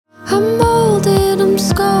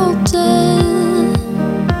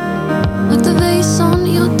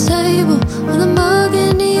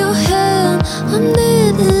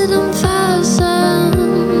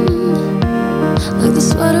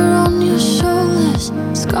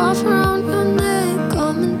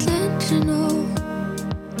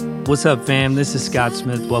What's up, fam? This is Scott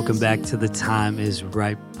Smith. Welcome back to the Time is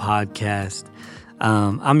Ripe podcast.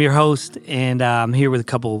 I'm your host, and I'm here with a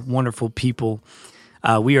couple wonderful people.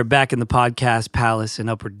 We are back in the podcast palace in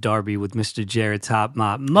Upper Darby with Mr. Jared Top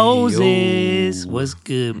Mop Moses. Yo. What's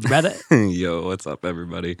good, brother? Yo, what's up,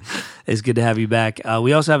 everybody? It's good to have you back.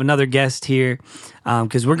 We also have another guest here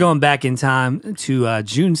because we're going back in time to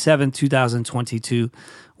June 7th, 2022.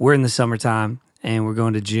 We're in the summertime, and we're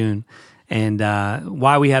going to June. And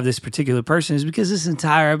why we have this particular person is because this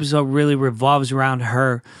entire episode really revolves around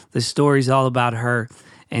her. The story's all about her.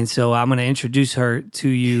 And so I'm going to introduce her to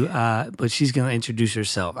you, but she's going to introduce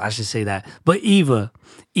herself. I should say that. But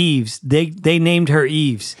Eves, they named her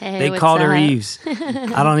Eves. Hey, they what's called her up? Eves.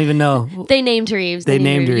 I don't even know. They named her Eves. They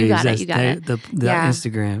named her Eves. You got it. You got it. The Yeah.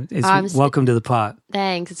 Instagram. It's I'm s- welcome to the pod.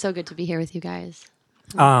 Thanks. It's so good to be here with you guys.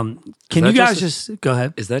 Can that you guys just just go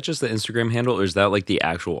ahead? Is that just the Instagram handle, or is that like the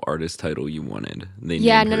actual artist title you wanted? They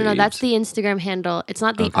Yeah, named no. her That's Eves. the Instagram handle. It's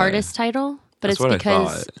not the Okay. artist title, but That's it's what I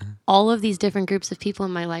because thought. all of these different groups of people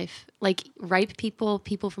in my life, like ripe people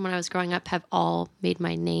from when I was growing up, have all made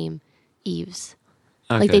my name Eves.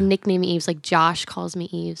 Like Okay. they nickname me Eves. Like Josh calls me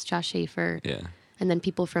Eves, Josh Schaefer. Yeah. And then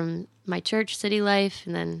people from my church, City Life,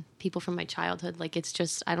 and then people from my childhood. Like it's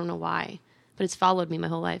just, I don't know why, but it's followed me my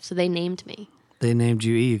whole life. So they named me. They named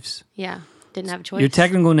you Eves. Yeah. Didn't have a choice. Your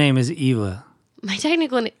technical name is Eva,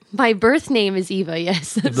 my birth name is Eva,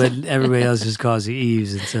 yes. but everybody else just calls you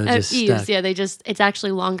Eves, and so it just Eves, stuck. yeah, it's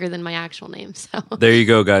actually longer than my actual name. So There you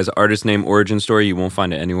go, guys. Artist name, origin story. You won't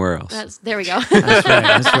find it anywhere else. there we go. That's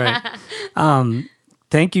right. That's right.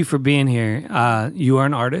 Thank you for being here. You are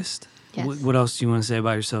an artist. Yes. What else do you want to say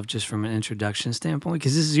about yourself, just from an introduction standpoint?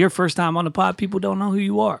 Because this is your first time on the pod. People don't know who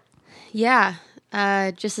you are. Yeah,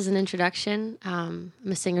 just as an introduction, I'm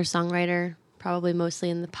a singer-songwriter, probably mostly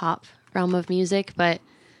in the pop realm of music, but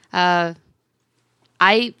I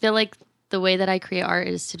feel like the way that I create art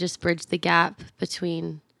is to just bridge the gap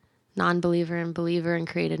between non-believer and believer and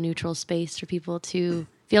create a neutral space for people to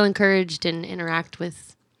feel encouraged and interact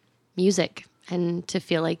with music and to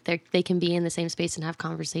feel like they can be in the same space and have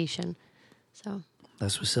conversation. So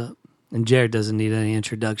That's what's up. And Jared doesn't need any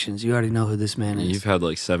introductions. You already know who this man is. You've had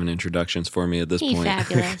like 7 introductions for me at this he's point.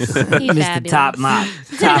 fabulous. He's Mr. fabulous. Top Mop.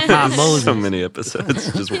 Top Mop Moses. So many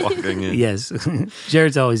episodes just walking in. Yes.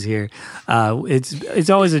 Jared's always here. It's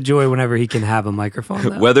always a joy whenever he can have a microphone,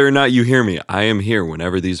 though. Whether or not you hear me, I am here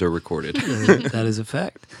whenever these are recorded. That is a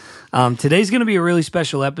fact. Today's going to be a really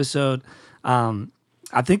special episode.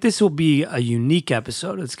 I think this will be a unique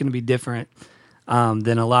episode. It's going to be different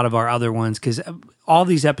than a lot of our other ones because all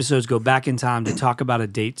these episodes go back in time to talk about a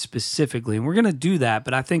date specifically. And we're going to do that,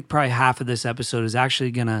 but I think probably half of this episode is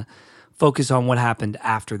actually going to focus on what happened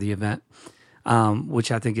after the event,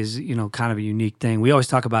 which I think is, kind of a unique thing. We always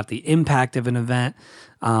talk about the impact of an event,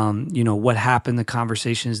 what happened, the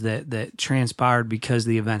conversations that transpired because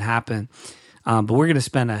the event happened. But we're going to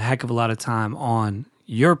spend a heck of a lot of time on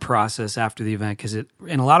your process after the event because it,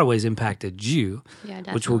 in a lot of ways, impacted you, Yeah,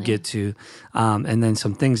 which we'll definitely. get to, and then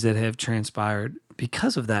some things that have transpired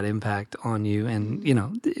because of that impact on you.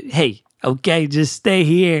 And hey, okay, just stay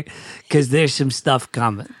here because there's some stuff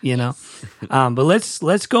coming. But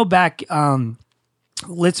let's go back.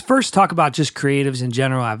 Let's first talk about just creatives in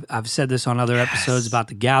general. I've said this on other episodes about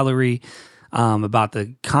the gallery. About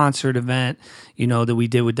the concert event, that we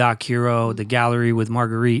did with Doc Hero, the gallery with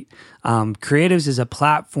Marguerite. Creatives is a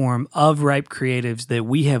platform of Ripe Creatives that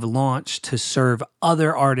we have launched to serve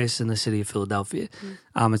other artists in the city of Philadelphia.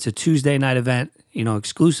 It's a Tuesday night event,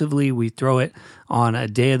 exclusively. We throw it on a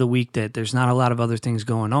day of the week that there's not a lot of other things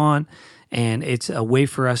going on. And it's a way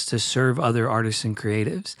for us to serve other artists and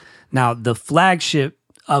creatives. Now, the flagship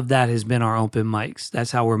of that has been our open mics.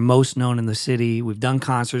 That's how we're most known in the city. We've done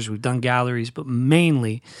concerts, we've done galleries, but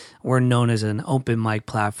mainly we're known as an open mic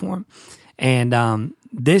platform. And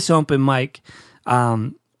this open mic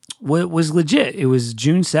was legit. It was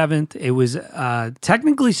June 7th. It was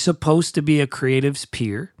technically supposed to be a creatives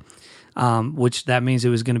pier, which that means it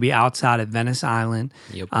was going to be outside at Venice Island.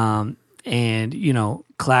 Yep. And,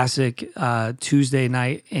 classic Tuesday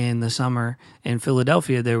night in the summer in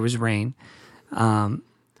Philadelphia, there was rain.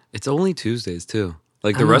 It's only Tuesdays, too.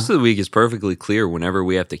 Like the rest of the week is perfectly clear whenever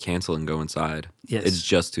we have to cancel and go inside. Yes. It's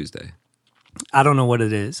just Tuesday. I don't know what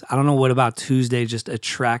it is. I don't know what about Tuesday just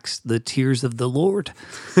attracts the tears of the Lord,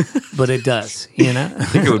 but it does, I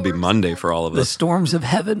think it would be Monday for all of The us. storms of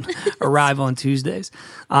heaven arrive on Tuesdays.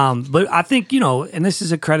 But I think, and this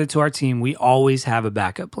is a credit to our team, we always have a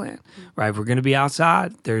backup plan, right? If we're going to be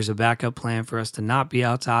outside, there's a backup plan for us to not be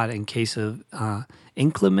outside in case of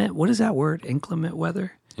inclement, what is that word? Inclement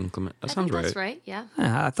weather? Inclement. That I sounds think right. that's right. Yeah.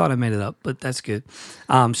 Yeah, I thought I made it up, but that's good.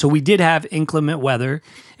 So we did have inclement weather.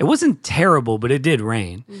 It wasn't terrible, but it did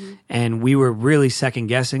rain. And we were really second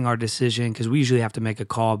guessing our decision because we usually have to make a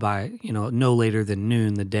call by, no later than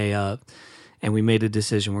noon the day of. And we made a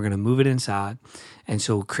decision. We're going to move it inside. And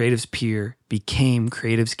so Creatives Pier became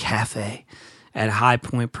Creatives Cafe at High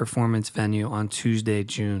Point Performance Venue on Tuesday,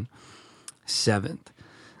 June 7th.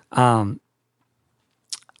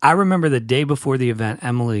 I remember the day before the event,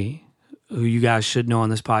 Emily, who you guys should know on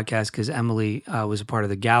this podcast because Emily was a part of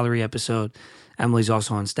the gallery episode. Emily's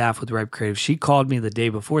also on staff with Ripe Creative. She called me the day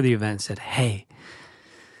before the event and said, hey,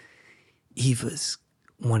 Eva's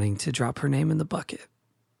wanting to drop her name in the bucket.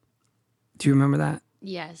 Do you remember that?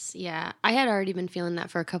 Yes. Yeah. I had already been feeling that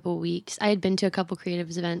for a couple of weeks. I had been to a couple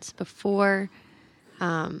creatives events before,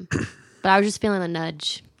 but I was just feeling a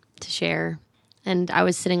nudge to share. And I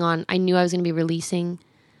was I knew I was going to be releasing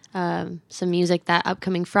some music that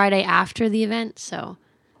upcoming Friday after the event. So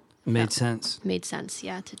Made sense. Made sense.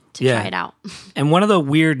 Yeah. To try it out. And one of the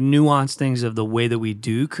weird nuanced things of the way that we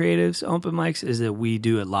do creatives open mics is that we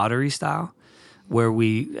do it lottery style, where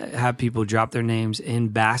we have people drop their names in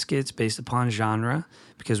baskets based upon genre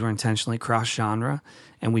because we're intentionally cross genre,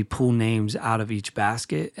 and we pull names out of each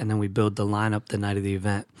basket and then we build the lineup the night of the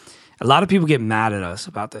event. A lot of people get mad at us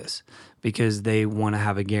about this because they want to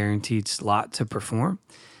have a guaranteed slot to perform.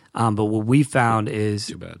 But what we found is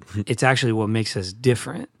Too bad. it's actually what makes us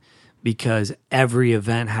different because every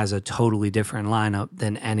event has a totally different lineup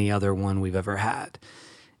than any other one we've ever had.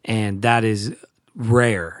 And that is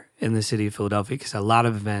rare in the city of Philadelphia because a lot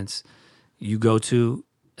of events you go to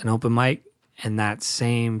an open mic and that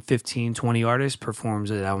same 15, 20 artists performs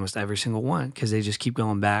at almost every single one because they just keep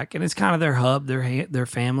going back. And it's kind of their hub, their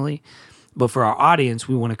family. But for our audience,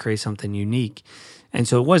 we want to create something unique. And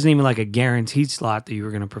so it wasn't even like a guaranteed slot that you were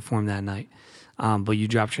going to perform that night. But you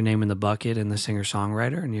dropped your name in the bucket and the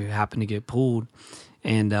singer-songwriter and you happened to get pulled.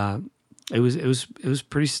 And it was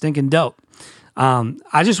pretty stinking dope.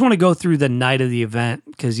 I just want to go through the night of the event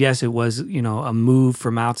because, yes, it was, a move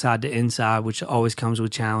from outside to inside, which always comes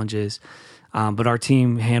with challenges. But our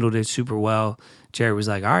team handled it super well. Jared was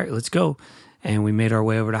like, all right, let's go. And we made our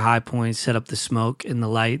way over to High Point, set up the smoke and the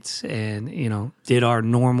lights, and, did our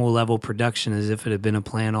normal level production as if it had been a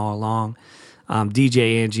plan all along.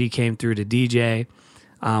 DJ Angie came through to DJ.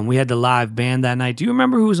 We had the live band that night. Do you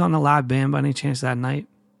remember who was on the live band by any chance that night?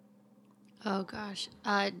 Oh, gosh.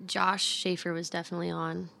 Josh Schaefer was definitely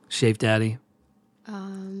on. Shape Daddy.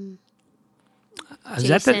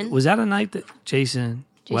 Jason. Was that a night that Jason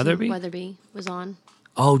Weatherby? Weatherby was on.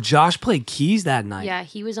 Oh, Josh played keys that night. Yeah,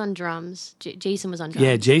 he was on drums. Jason was on drums.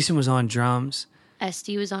 Yeah, Jason was on drums.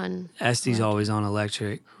 Esty was on. Esty's always on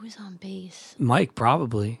electric. Who was on bass? Mike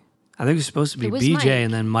probably. I think it was supposed to be It was BJ Mike.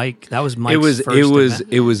 and then Mike. That was Mike's It first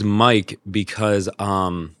event. was Mike because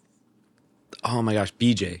oh my gosh,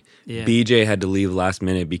 BJ. Yeah. BJ had to leave last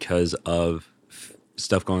minute because of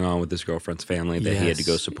stuff going on with his girlfriend's family that he had to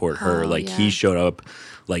go Yes. support her. Oh, Like yeah. he showed up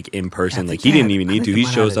like in person. I Like think he they didn't had- even I need think to. He they might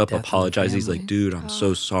have shows had a up, death in the apologizes. He's like, family. dude, I'm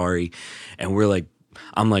so sorry. And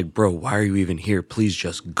I'm like, bro, why are you even here? Please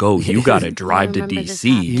just go. You got to drive to remember this DC.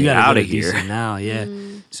 happening. You Get gotta out go of to DC here. now, yeah.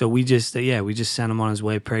 So we just sent him on his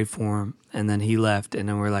way, prayed for him, and then he left. And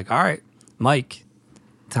then we're like, all right, Mike,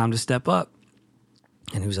 time to step up.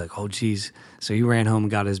 And he was like, oh, geez. So he ran home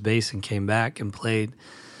and got his bass and came back and played.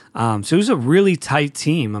 So it was a really tight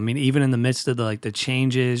team. I mean, even in the midst of the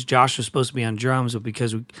changes, Josh was supposed to be on drums, but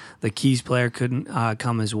because the keys player couldn't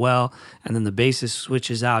come as well, and then the bassist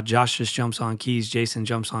switches out, Josh just jumps on keys, Jason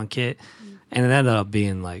jumps on kit, and it ended up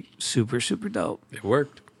being like super, super dope. It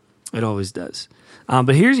worked. It always does.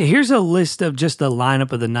 But here's a list of just the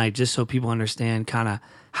lineup of the night, just so people understand kind of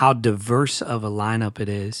how diverse of a lineup it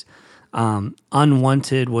is.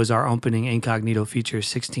 Unwanted was our opening incognito feature,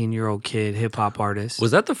 16-year-old kid, hip-hop artist.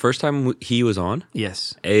 Was that the first time he was on?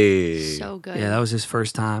 Yes. Hey. So good. Yeah, that was his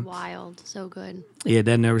first time. Wild. So good. Yeah,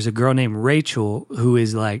 then there was a girl named Rachel who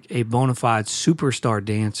is like a bona fide superstar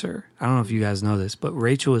dancer. I don't know if you guys know this, but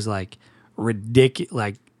Rachel is like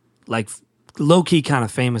ridiculous, like low-key kind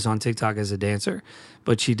of famous on TikTok as a dancer.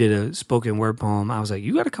 But she did a spoken word poem. I was like,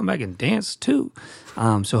 you got to come back and dance too.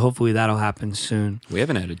 So hopefully that'll happen soon. We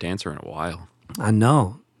haven't had a dancer in a while. I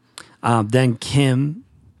know. Then Kim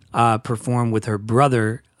performed with her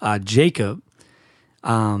brother, Jacob.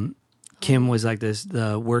 Kim was like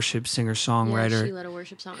the worship singer-songwriter. Yeah, she led a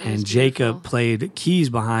worship song. It And was Jacob beautiful. played keys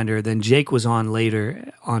behind her. Then Jake was on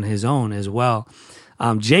later on his own as well.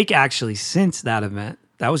 Jake actually, since that event,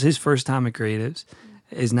 that was his first time at Creatives,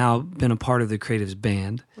 has now been a part of the Creatives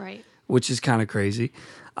band, Right. which is kind of crazy.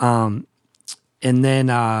 And then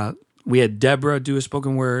We had Deborah do a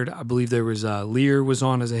spoken word. I believe there was Lear was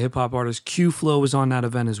on as a hip hop artist. Q Flow was on that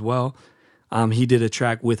event as well. He did a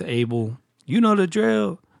track with Abel. You know the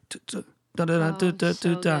drill. Oh,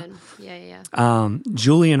 so good. Yeah.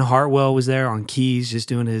 Julian Hartwell was there on keys, just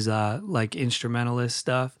doing his like instrumentalist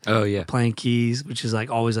stuff. Oh yeah, Playing keys, which is like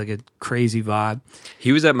always like a crazy vibe.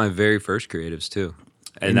 he was at my very first creatives too,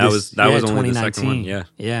 and that was only the second one.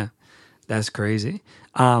 Yeah, that's crazy.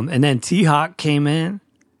 And then T Hawk came in,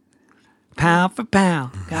 pound for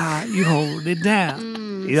pound. God, you hold it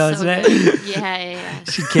down. You know what I'm saying? Yeah.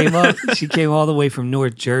 She came up. She came all the way from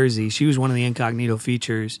North Jersey. She was one of the Incognito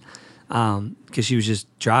features because she was just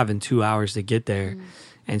driving 2 hours to get there.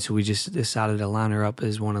 And so we just decided to line her up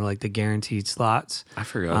as one of like the guaranteed slots. I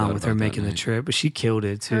forgot with her making the trip, but she killed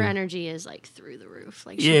it too. Her energy is like through the roof.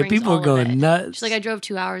 Like yeah, people are going nuts. She's like, I drove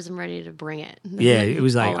 2 hours. I'm ready to bring it. Yeah, it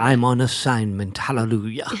was like I'm on assignment.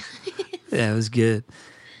 Hallelujah. Yeah, it was good.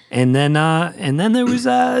 And then there was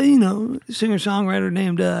singer songwriter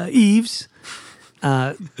named Eves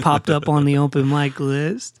popped up on the open mic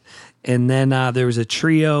list. And then there was a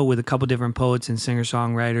trio with a couple different poets and singer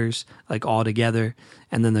songwriters like all together.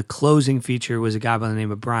 And then the closing feature was a guy by the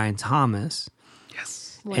name of Brian Thomas.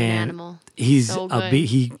 Yes. What an animal. He's So a good. beat.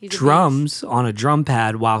 He He's a drums on a drum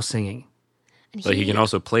pad while singing. And But he can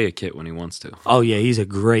also play a kit when he wants to. Oh yeah, he's a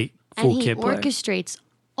great full and he kit player. orchestrates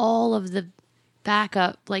all of the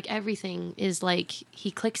backup. Like everything is like he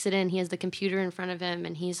clicks it in. He has the computer in front of him,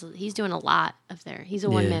 and he's doing a lot up there. He's a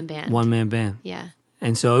one man band. One man band. Yeah.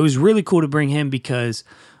 And so it was really cool to bring him because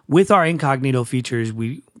with our Incognito features,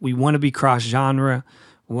 we want to be cross genre.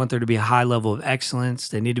 We want there to be a high level of excellence.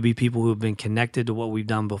 They need to be people who have been connected to what we've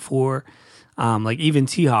done before. Like even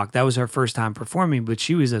T-Hawk, that was her first time performing, but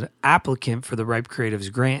she was an applicant for the Ripe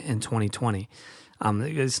Creatives grant in 2020.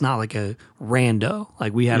 It's not like a rando.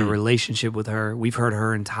 Like we had a relationship with her. We've heard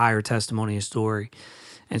her entire testimony and story.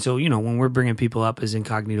 And so, when we're bringing people up as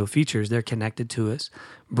Incognito features, they're connected to us.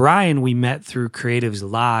 Brian, we met through Creatives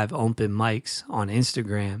Live open mics on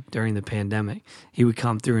Instagram during the pandemic. He would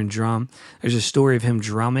come through and drum. There's a story of him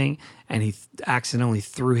drumming, and he accidentally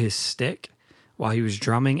threw his stick while he was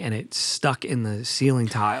drumming, and it stuck in the ceiling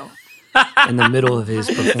tile in the middle of his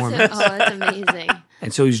performance. Oh, that's amazing.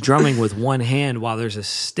 And so he's drumming with one hand while there's a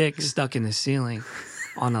stick stuck in the ceiling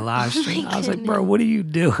on the live stream. I was like, bro, what are you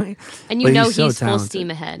doing? And But he's so full talented.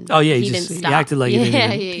 steam ahead. Oh yeah, he he stop. acted like he didn't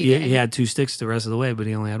Yeah, even, he had two sticks the rest of the way, but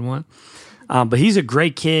he only had one. But he's a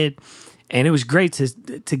great kid, and it was great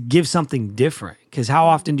to give something different. Because how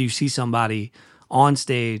often do you see somebody on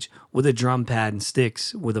stage with a drum pad and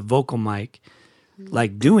sticks with a vocal mic,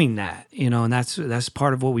 like doing that? And that's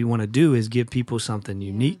part of what we want to do is give people something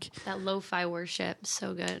unique. That lo-fi worship,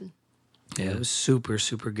 so good. Yeah, it was super,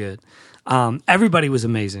 super good. Everybody was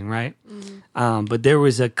amazing, right? But there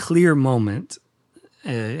was a clear moment,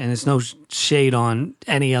 and it's no shade on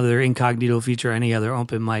any other Incognito feature, any other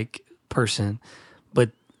open mic person,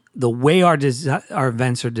 but the way our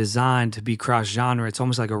events are designed to be cross-genre, it's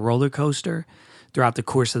almost like a roller coaster throughout the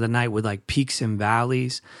course of the night with like peaks and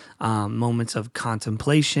valleys, moments of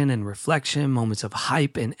contemplation and reflection, moments of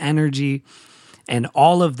hype and energy, and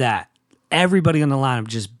all of that. Everybody on the lineup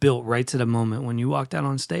just built right to the moment when you walked out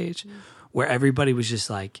on stage, where everybody was just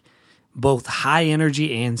like both high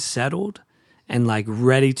energy and settled and like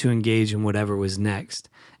ready to engage in whatever was next.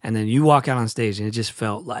 And then you walk out on stage and it just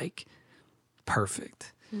felt like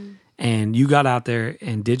perfect. And you got out there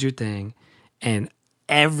and did your thing, and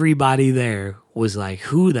everybody there was like,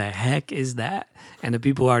 who the heck is that? And the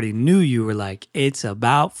people who already knew you were like, it's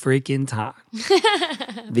about freaking time.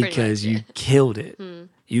 Because you killed it.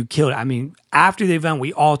 You killed it. I mean, after the event,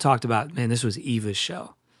 we all talked about, man, this was Eva's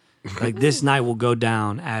show. Like this night will go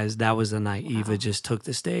down as that was the night Eva just took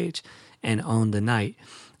the stage and owned the night.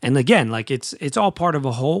 And again, like it's all part of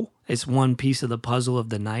a whole. It's one piece of the puzzle of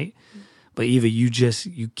the night. But Eva, you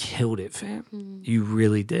killed it, fam. You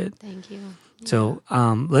really did. Thank you. So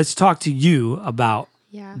let's talk to you about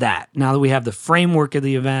that. Now that we have the framework of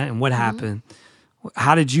the event and what happened,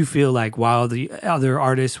 how did you feel like while the other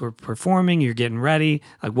artists were performing, you're getting ready?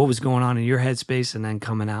 Like what was going on in your headspace and then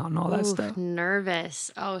coming out and all that stuff?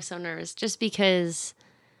 Nervous. Oh, so nervous. Just because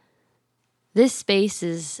this space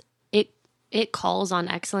it calls on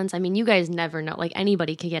excellence. I mean, you guys never know. Like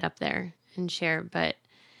anybody could get up there and share, but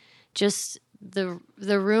just the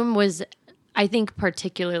room was, I think,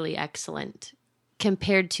 particularly excellent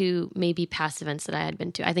compared to maybe past events that I had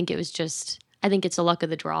been to. I think it's a luck of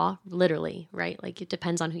the draw, literally, right? Like it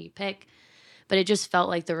depends on who you pick. But it just felt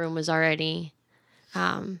like the room was already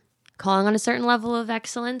calling on a certain level of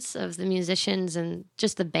excellence of the musicians, and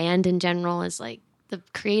just the band in general is like, the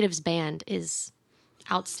Creatives band is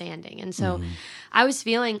outstanding. And so I was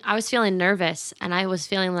feeling nervous, and I was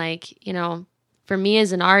feeling like, you know, for me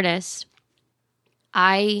as an artist,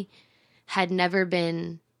 I had never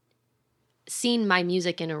seen my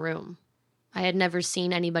music in a room. I had never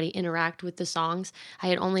seen anybody interact with the songs. I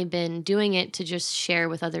had only been doing it to just share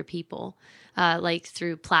with other people, like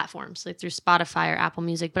through platforms, like through Spotify or Apple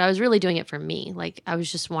Music. But I was really doing it for me. Like I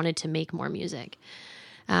was just wanted to make more music.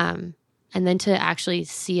 And then to actually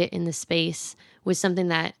see it in the space was something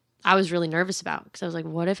that I was really nervous about, because I was like,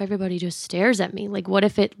 what if everybody just stares at me? Like, what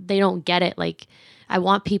if they don't get it? Like, I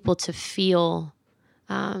want people to feel,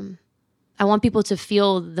 the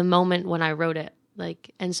moment when I wrote it.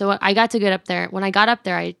 Like, and so I got to get up there. When I got up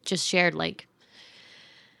there, I just shared, like,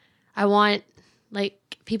 I want,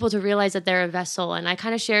 like, people to realize that they're a vessel. And I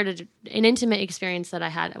kind of shared an intimate experience that I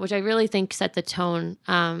had, which I really think set the tone.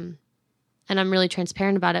 And I'm really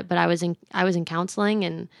transparent about it. But I was in counseling,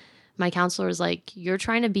 and my counselor was like, you're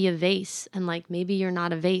trying to be a vase, and like, maybe you're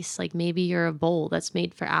not a vase. Like, maybe you're a bowl that's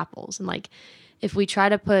made for apples. And like, if we try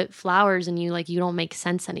to put flowers in you, like, you don't make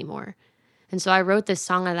sense anymore. And so I wrote this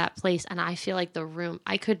song at that place, and I feel like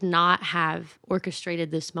I could not have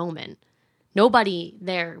orchestrated this moment. Nobody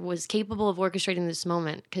there was capable of orchestrating this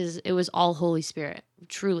moment, because it was all Holy Spirit,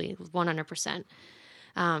 truly, 100%.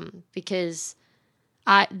 Because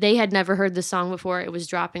they had never heard the song before. It was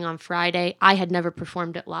dropping on Friday. I had never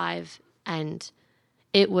performed it live, and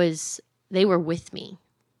they were with me.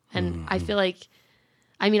 And I feel like,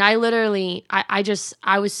 I mean, I literally, I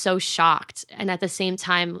was so shocked. And at the same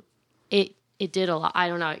time, it did a lot. I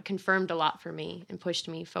don't know. It confirmed a lot for me and pushed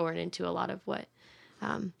me forward into a lot of what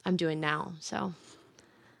I'm doing now. So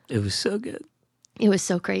It was so good. it was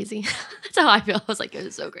so crazy. That's how I feel. I was like, it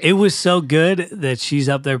was so crazy. It was so good that she's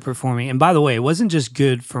up there performing. And by the way, it wasn't just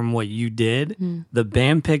good from what you did. The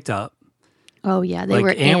band picked up. Oh yeah, they Like, were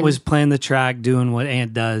Ant in. was playing the track, doing what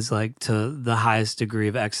Ant does, like, to the highest degree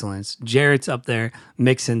of excellence. Jarrett's up there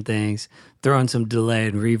mixing things, throwing some delay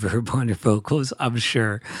and reverb on your vocals, I'm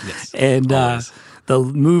sure. Yes, And always. the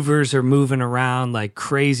movers are moving around like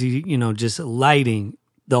crazy, you know, just lighting.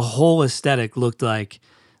 The whole aesthetic looked like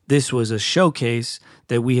this was a showcase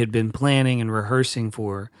that we had been planning and rehearsing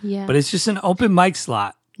for. Yeah. But it's just an open mic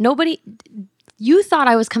slot. You thought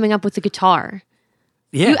I was coming up with the guitar.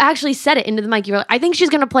 Yeah. You actually said it into the mic. You were like, I think she's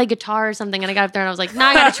gonna play guitar or something. And I got up there and I was like,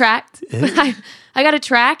 I got a track. I got a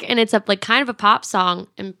track, and it's like kind of a pop song.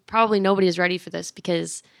 And probably nobody is ready for this,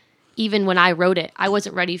 because even when I wrote it, I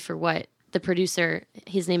wasn't ready for what the producer,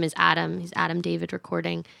 his name is Adam. He's Adam David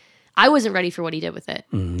Recording. I wasn't ready for what he did with it.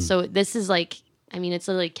 So this is like, I mean, it's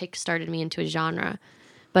literally kickstarted me into a genre.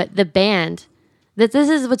 But the band, this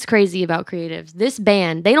is what's crazy about creatives. This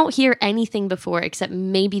band, they don't hear anything before except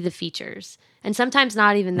maybe the features. And sometimes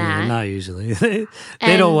not even that. Yeah, not usually. They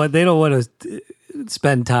don't want to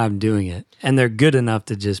spend time doing it, and they're good enough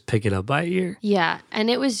to just pick it up by ear. Yeah,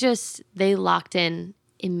 and it was just, they locked in.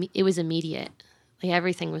 It was immediate. Like,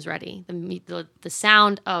 everything was ready. The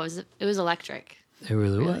sound, it was electric. It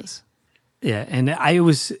really was. Yeah, and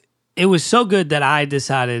it was so good that I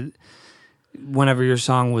decided, whenever your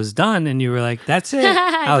song was done and you were like, that's it.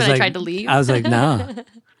 I was When I like, tried to leave. I was like, no.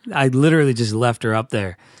 I literally just left her up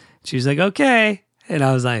there. She was like, okay. And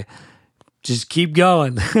I was like, just keep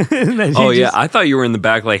going. And then Oh, she yeah. just- I thought you were in the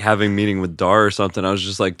back, like, having a meeting with Dar or something. I was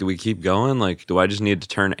just like, do we keep going? Like, do I just need to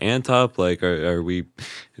turn Ant up? Like, are we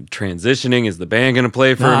transitioning? Is the band going to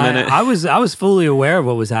play for No, a minute? I was fully aware of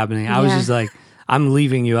what was happening. I was Yeah. just like, I'm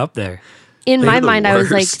leaving you up there. In They're my the mind, I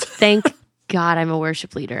was like, worst. thank God I'm a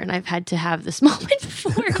worship leader, and I've had to have this moment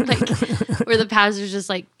before, like, where the pastor's just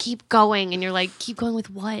like, keep going, and you're like, keep going with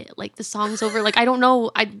what? Like, the song's over. Like, I don't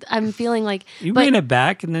know. I'm feeling like, You but made it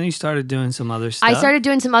back, and then you started doing some other stuff. I started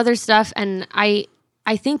doing some other stuff, and I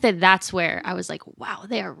think that's where I was like, wow,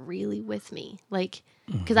 they are really with me. Like,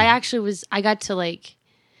 because I got to, like,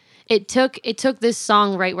 it took this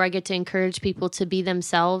song, right, where I get to encourage people to be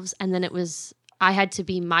themselves, and then I had to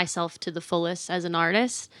be myself to the fullest as an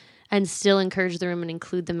artist, and still encourage the room and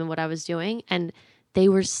include them in what I was doing. And they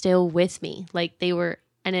were still with me. Like, they were,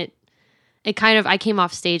 and it kind of, I came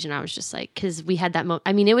off stage and I was just like, because we had that moment.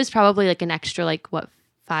 I mean, it was probably like an extra, like, what,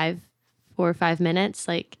 4 or 5 minutes?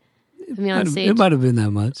 Like, I mean, on stage. It might have been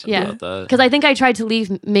that much. Yeah. About that. Because I think I tried to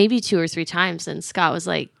leave maybe 2 or 3 times, and Scott was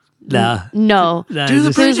like, Nah. no. Nah, Do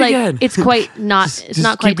the just- He was bridge like, again. it's quite not, it's just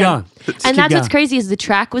not quite keep done. going. Just And keep that's what's going. crazy is the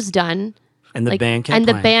track was done. And the Like, band kept and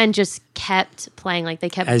playing. the band just kept playing, like, they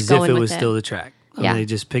kept as going if it with was it. still the track. Yeah. They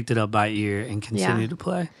just picked it up by ear and continued to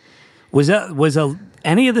play. Was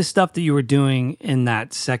any of the stuff that you were doing in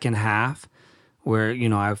that second half, where, you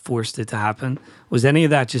know, I forced it to happen. Was any of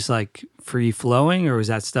that just like free flowing, or was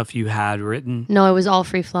that stuff you had written? No, it was all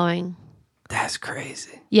free flowing. That's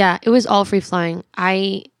crazy. Yeah, it was all free flowing.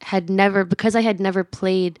 Because I had never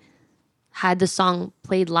had the song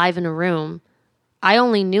played live in a room, I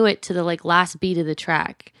only knew it to the like last beat of the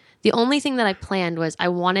track. The only thing that I planned was I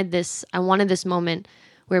wanted this moment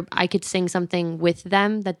where I could sing something with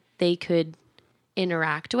them that they could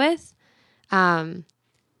interact with. And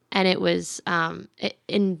it was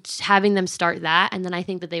in having them start that, and then I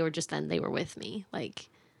think that they were with me. Like,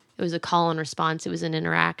 it was a call and response. It was an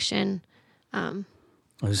interaction. It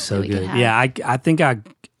was so that we could good. have. Yeah, I think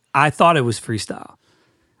I thought it was freestyle.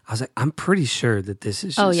 I was like, I'm pretty sure that this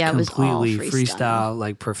is just it was all completely freestyle. freestyle,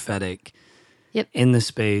 like prophetic. Yep. In the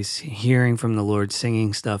space, hearing from the Lord,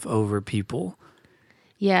 singing stuff over people.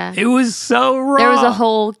 Yeah. It was so raw. There was a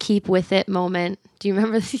whole keep with it moment. Do you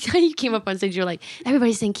remember how you came up on stage? You're like,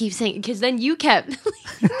 everybody's saying keep singing, because then you kept.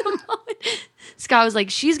 Scott was like,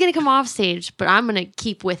 she's gonna come off stage, but I'm gonna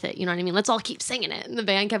keep with it. You know what I mean? Let's all keep singing it, and the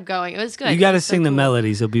band kept going. It was good. You got to It was so sing the cool.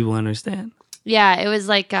 melody so people understand. Yeah, it was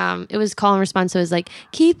like it was call and response. So it was like,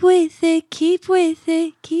 keep with it, keep with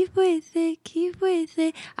it, keep with it, keep with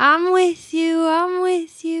it. I'm with you, I'm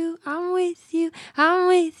with you, I'm with you, I'm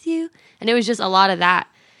with you. And it was just a lot of that.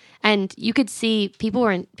 And you could see people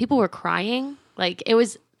were crying. Like, it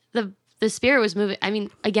was the spirit was moving. I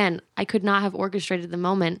mean, again, I could not have orchestrated the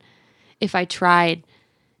moment if I tried.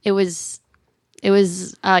 It was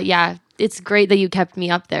yeah. It's great that you kept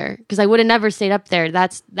me up there, because I would have never stayed up there.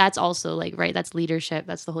 That's also like, right, that's leadership.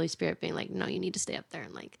 That's the Holy Spirit being like, no, you need to stay up there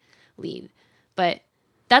and like lead. But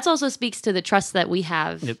that's also speaks to the trust that we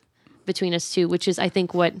have between us two, which is, I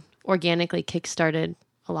think, what organically kickstarted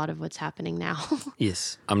a lot of what's happening now.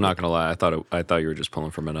 Yes. I'm not gonna lie. I thought you were just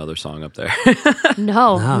pulling from another song up there.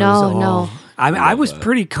 No. I was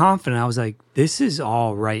pretty confident. I was like, this is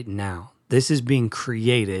all right now. This is being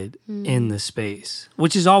created in the space,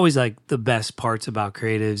 which is always like the best parts about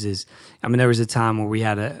creatives is, I mean, there was a time where we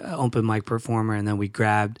had an open mic performer, and then we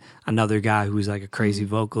grabbed another guy who was like a crazy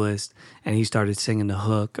vocalist, and he started singing the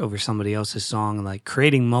hook over somebody else's song, and like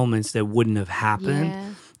creating moments that wouldn't have happened,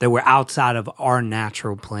 Yeah. that were outside of our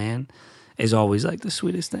natural plan, is always like the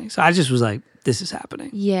sweetest thing. So I just was like, this is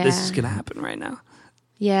happening. Yeah. This is going to happen right now.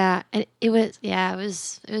 Yeah, and it was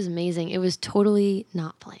amazing. It was totally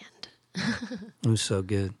not planned. It was so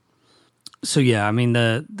good. So yeah, I mean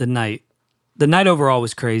the night overall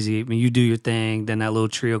was crazy. I mean, you do your thing, then that little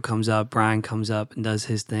trio comes up, Brian comes up and does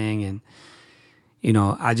his thing, and you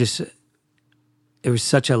know, it was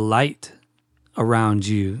such a light around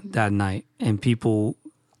you that night, and people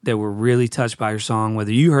that were really touched by your song,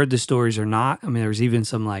 whether you heard the stories or not. I mean, there was even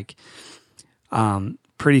some like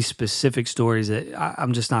pretty specific stories that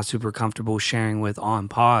I'm just not super comfortable sharing with on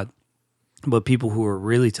pod. But people who are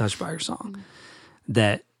really touched by your song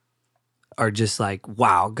that are just like,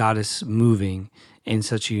 wow, God is moving in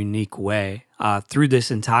such a unique way through this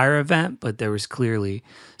entire event. But there was clearly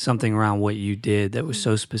something around what you did that was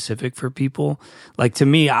so specific for people. Like, to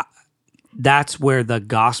me, that's where the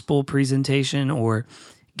gospel presentation, or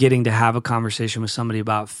getting to have a conversation with somebody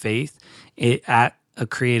about faith at a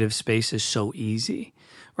creative space, is so easy,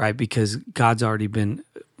 right? Because God's already been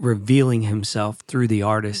revealing himself through the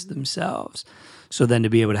artists themselves. So then to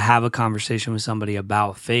be able to have a conversation with somebody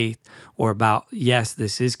about faith, or about, yes,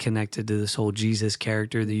 this is connected to this whole Jesus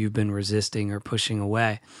character that you've been resisting or pushing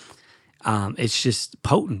away, it's just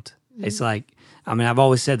potent. It's like, I mean, I've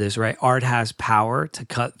always said this, right? Art has power to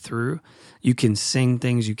cut through. You can sing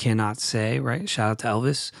things you cannot say, right? Shout out to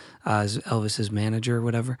Elvis, as Elvis's manager or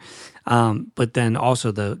whatever. But then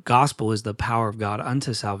also the gospel is the power of God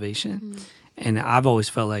unto salvation. And I've always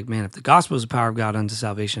felt like, man, if the gospel is the power of God unto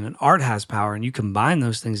salvation, and art has power, and you combine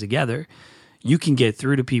those things together, you can get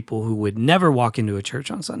through to people who would never walk into a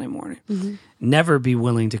church on Sunday morning, never be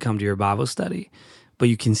willing to come to your Bible study, but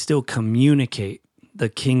you can still communicate the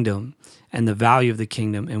kingdom and the value of the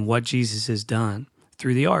kingdom and what Jesus has done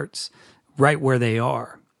through the arts right where they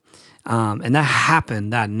are. And that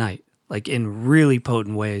happened that night, like in really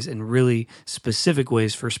potent ways, in really specific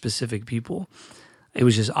ways for specific people. It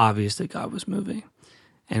was just obvious that God was moving,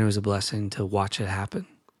 and it was a blessing to watch it happen.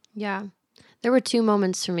 Yeah. There were two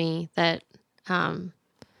moments for me that I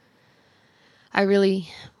really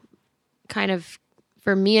kind of,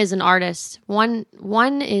 for me as an artist, one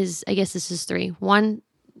is, I guess this is three. One,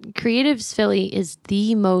 Creatives Philly is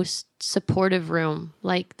the most supportive room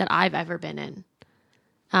like that I've ever been in.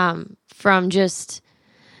 From just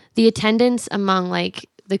the attendance among like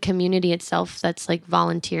the community itself that's like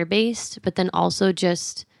volunteer based, but then also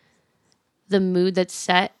just the mood that's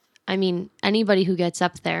set. I mean, anybody who gets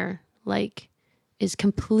up there, like, is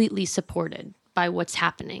completely supported by what's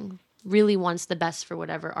happening, really wants the best for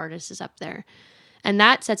whatever artist is up there. And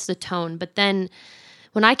that sets the tone. But then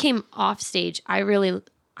when I came off stage, I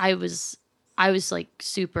was like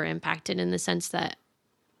super impacted in the sense that,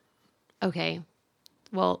 okay,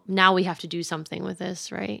 well, now we have to do something with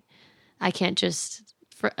this, right? I can't just,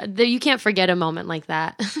 you can't forget a moment like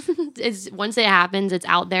that. Once it happens, it's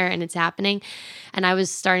out there and it's happening. And I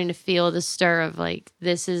was starting to feel the stir of like,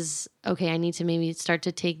 this is, okay, I need to maybe start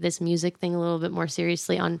to take this music thing a little bit more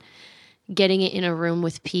seriously on getting it in a room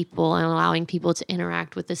with people and allowing people to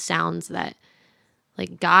interact with the sounds that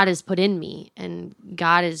like God has put in me, and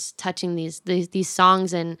God is touching these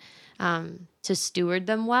songs and to steward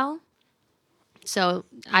them well. So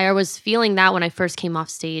I was feeling that when I first came off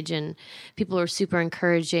stage, and people were super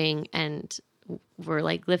encouraging and were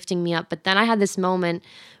like lifting me up. But then I had this moment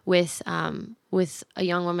with a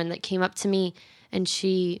young woman that came up to me, and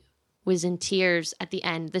she was in tears at the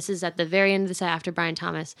end. This is at the very end of the set after Brian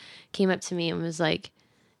Thomas came up to me and was like,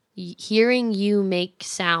 hearing you make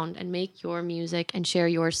sound and make your music and share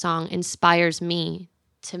your song inspires me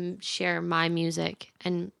to share my music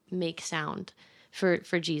and make sound for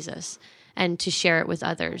Jesus and to share it with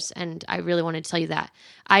others. And I really wanted to tell you that.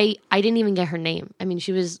 I didn't even get her name. I mean,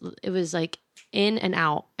 it was like in and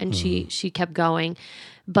out, and she kept going.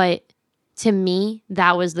 But to me,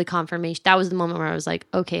 that was the confirmation. That was the moment where I was like,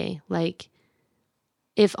 okay, like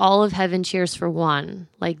if all of heaven cheers for one,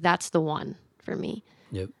 like that's the one for me.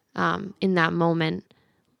 Yep. In that moment,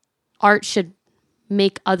 art should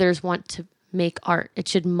make others want to make art. It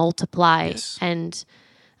should multiply. Yes. And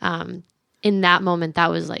in that moment, that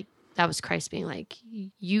was Christ being like,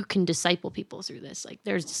 you can disciple people through this. Like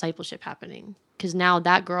there's discipleship happening. Because now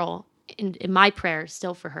that girl, in my prayer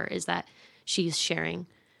still for her, is that she's sharing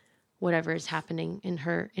whatever is happening in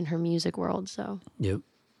her music world. So Yep.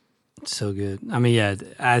 So good. I mean, yeah,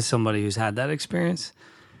 as somebody who's had that experience,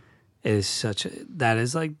 it is that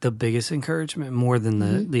is like the biggest encouragement, more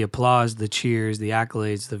than the applause, the cheers, the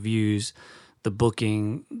accolades, the views, the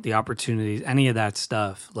booking, the opportunities, any of that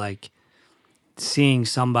stuff. Like seeing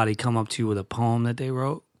somebody come up to you with a poem that they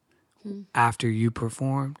wrote after you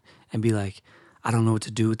performed and be like, I don't know what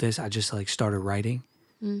to do with this. I just like started writing.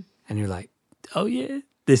 And you're like, oh yeah,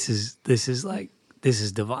 this is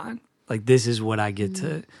divine. Like this is what I get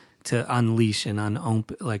to unleash and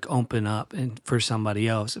open up and for somebody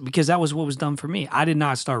else, because that was what was done for me. I did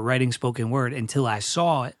not start writing spoken word until I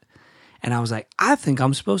saw it, and I was like, I think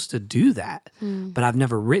I'm supposed to do that, but I've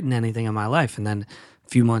never written anything in my life. And then a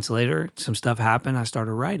few months later, some stuff happened. I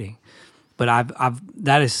started writing, but I've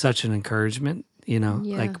that is such an encouragement,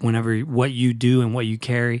 like whenever what you do and what you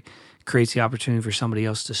carry creates the opportunity for somebody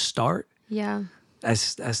else to start. yeah,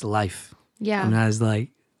 That's life. yeah. And that is like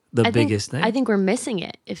the biggest thing. I think we're missing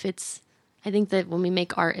it. I think that when we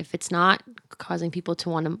make art, if it's not causing people to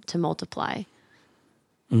want to multiply,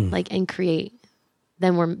 like and create,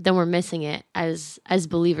 then we're missing it as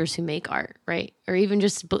believers who make art, right? Or even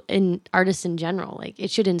just in artists in general. Like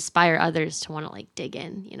it should inspire others to want to like dig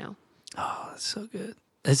in, Oh, that's so good.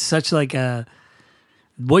 It's such like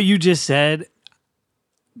what you just said.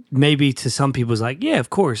 Maybe to some people's like, yeah, of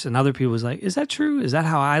course. And other people's like, is that true? Is that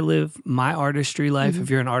how I live my artistry life? If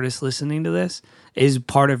you're an artist listening to this, is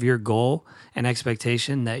part of your goal and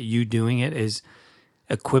expectation that you doing it is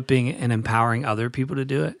equipping and empowering other people to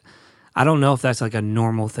do it? I don't know if that's like a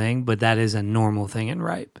normal thing, but that is a normal thing in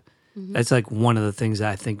Ripe. That's like one of the things that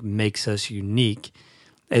I think makes us unique,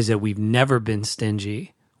 is that we've never been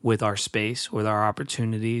stingy with our space, with our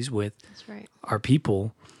opportunities, with That's right. our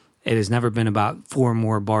people. It has never been about 4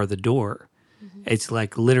 more bar the door. It's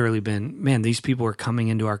like literally been, man, these people are coming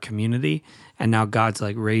into our community, and now God's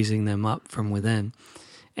like raising them up from within.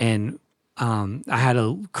 And I had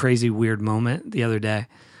a crazy weird moment the other day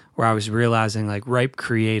where I was realizing like Ripe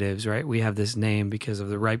Creatives, right? We have this name because of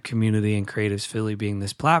the Ripe community and Creatives Philly being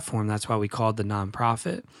this platform. That's why we called the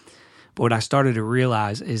nonprofit. But what I started to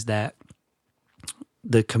realize is that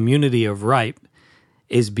the community of Ripe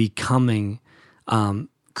is becoming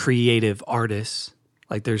creative artists.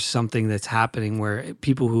 Like there's something that's happening where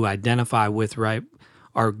people who identify with Ripe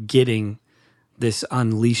are getting this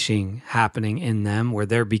unleashing happening in them, where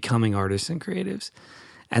they're becoming artists and creatives.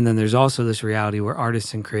 And then there's also this reality where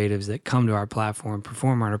artists and creatives that come to our platform,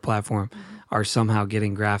 perform on our platform, are somehow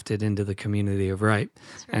getting grafted into the community of Ripe.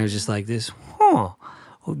 Right. And it was just like this,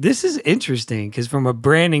 this is interesting, because from a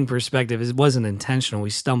branding perspective, it wasn't intentional. We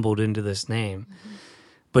stumbled into this name.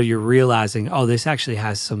 But you're realizing, this actually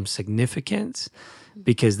has some significance,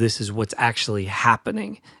 because this is what's actually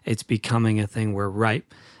happening. It's becoming a thing where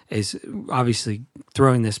Ripe is obviously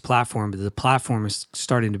throwing this platform, but the platform is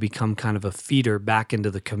starting to become kind of a feeder back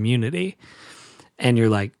into the community. And you're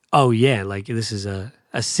like, oh yeah, like this is a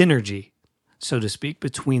synergy, so to speak,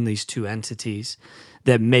 between these two entities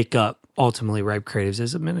that make up ultimately Ripe Creatives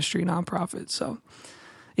as a ministry nonprofit. So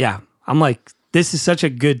yeah, I'm like, this is such a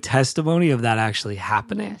good testimony of that actually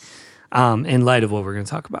happening. Yes. In light of what we're going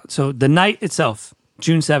to talk about. So the night itself,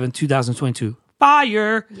 June 7th, 2022,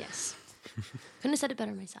 fire. Yes. Couldn't have said it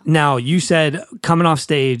better myself. Now, you said coming off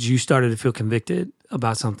stage, you started to feel convicted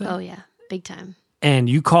about something. Oh, yeah. Big time. And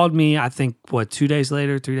you called me, I think, 2 days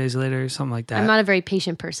later, 3 days later, something like that. I'm not a very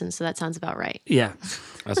patient person, so that sounds about right. Yeah.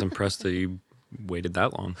 I was impressed that you waited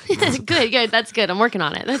that long. Good. That's good. I'm working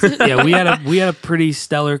on it. Yeah, we had a pretty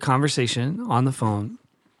stellar conversation on the phone.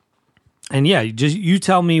 And yeah, you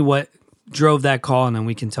tell me what drove that call, and then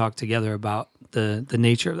we can talk together about the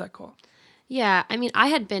nature of that call. Yeah, I mean, I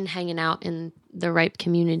had been hanging out in the Ripe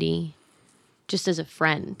community just as a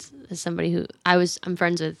friend, as somebody who I'm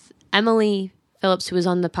friends with Emily Phillips, who was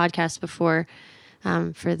on the podcast before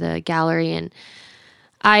for the gallery, and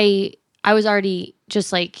I was already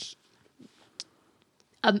just like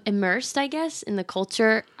immersed, I guess, in the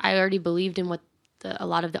culture. I already believed in what a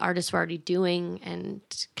lot of the artists were already doing and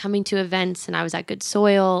coming to events, and I was at Good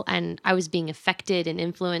Soil, and I was being affected and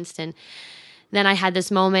influenced. And then I had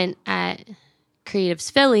this moment at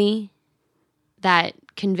Creatives Philly that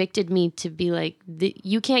convicted me to be like,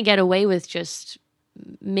 you can't get away with just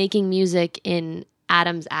making music in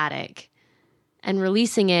Adam's attic and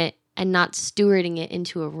releasing it and not stewarding it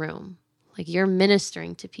into a room. Like, you're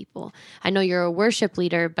ministering to people. I know you're a worship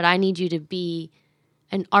leader, but I need you to be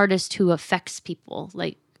an artist who affects people.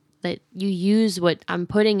 Like, that you use what I'm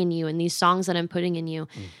putting in you and these songs that I'm putting in you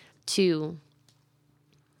to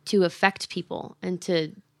affect people and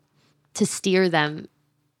to steer them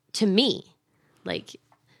to me, like,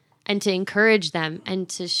 and to encourage them and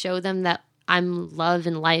to show them that I'm love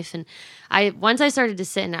and life. And once I started to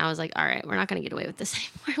sit and I was like, all right, we're not going to get away with this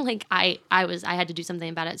anymore. Like, I had to do something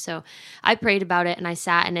about it. So I prayed about it and I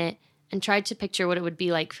sat in it and tried to picture what it would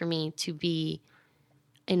be like for me to be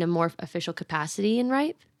in a more official capacity in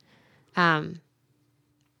Ripe.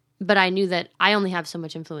 But I knew that I only have so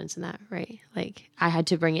much influence in that, right? Like, I had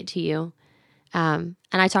to bring it to you. And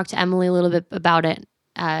I talked to Emily a little bit about it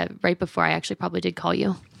right before I actually probably did call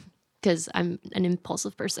you, because I'm an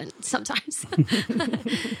impulsive person sometimes. And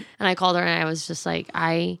I called her and I was just like,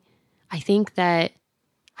 I think that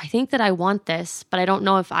I want this, but I don't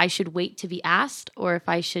know if I should wait to be asked or if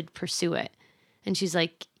I should pursue it. And she's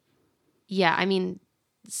like, yeah, I mean,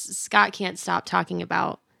 Scott can't stop talking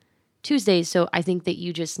about Tuesdays, so I think that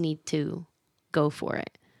you just need to go for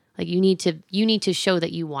it. Like, you need to show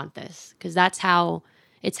that you want this, because that's how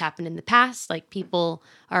it's happened in the past. Like, people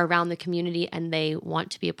are around the community and they want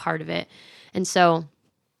to be a part of it. And so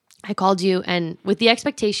I called you, and with the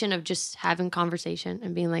expectation of just having conversation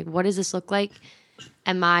and being like, what does this look like?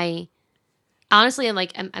 Am I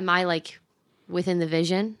like within the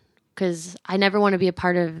vision? Because I never want to be a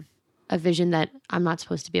part of a vision that I'm not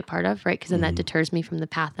supposed to be a part of, right? Because then that deters me from the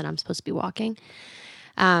path that I'm supposed to be walking.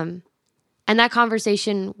 And that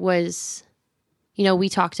conversation was, we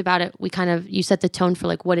talked about it. You set the tone for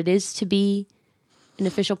like what it is to be an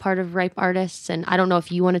official part of Ripe Artists. And I don't know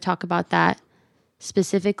if you want to talk about that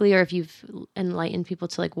specifically, or if you've enlightened people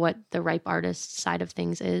to like what the Ripe Artists side of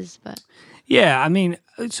things is. But yeah, I mean,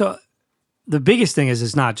 so the biggest thing is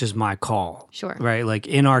it's not just my call. Sure. Right? Like,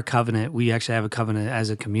 in our covenant, we actually have a covenant as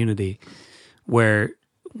a community where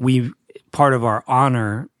part of our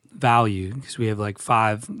honor value, because we have like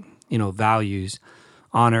 5, values: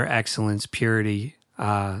 honor, excellence, purity,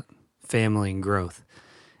 family, and growth.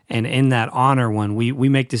 And in that honor one, we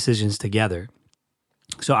make decisions together.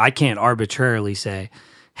 So I can't arbitrarily say,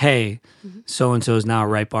 hey, so-and-so is now a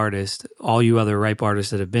Ripe Artist. All you other Ripe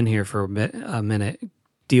Artists that have been here for a minute,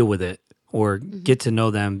 deal with it. Or get to know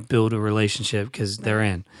them, build a relationship, because they're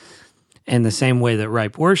in. In the same way that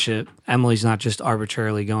Ripe Worship, Emily's not just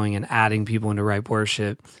arbitrarily going and adding people into Ripe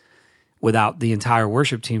Worship without the entire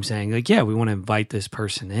worship team saying, like, yeah, we want to invite this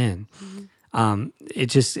person in.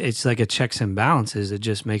 It's like a checks and balances. It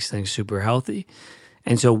just makes things super healthy.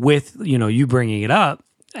 And so with, you bringing it up,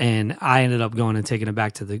 and I ended up going and taking it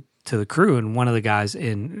back to the crew, and one of the guys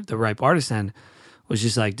in the Ripe Artist end was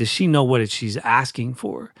just like, does she know what she's asking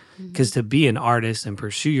for? Because to be an artist and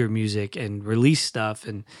pursue your music and release stuff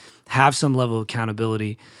and have some level of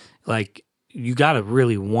accountability, like, you got to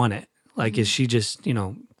really want it. Like, is she just,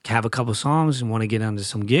 have a couple songs and want to get onto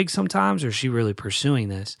some gigs sometimes, or is she really pursuing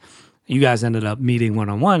this? You guys ended up meeting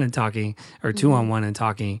one-on-one and talking, or two-on-one and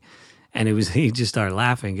talking, And he just started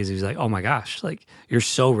laughing because he was like, oh my gosh, like you're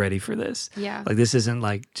so ready for this. Yeah. Like this isn't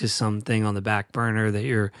like just something on the back burner that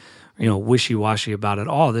you're, wishy-washy about at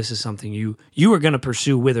all. This is something you are going to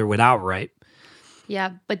pursue with or without Ripe.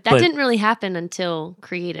 Yeah, but that didn't really happen until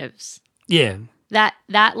Creatives. Yeah. That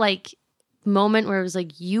like moment where it was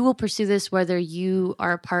like, you will pursue this whether you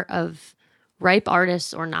are a part of Ripe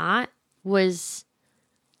Artists or not,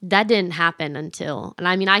 that didn't happen until, and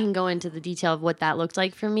I mean, I can go into the detail of what that looked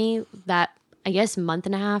like for me, that I guess month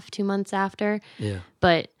and a half, 2 months after. Yeah.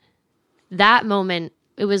 But that moment,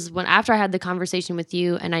 it was when after I had the conversation with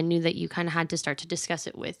you and I knew that you kind of had to start to discuss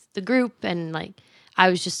it with the group, and like I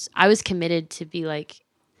was committed to be like,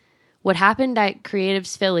 what happened at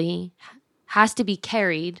Creatives Philly has to be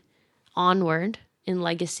carried onward in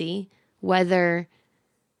legacy, whether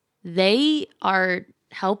they are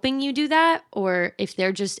helping you do that or if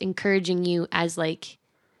they're just encouraging you as like,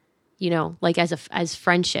 like as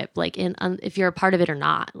friendship, like if you're a part of it or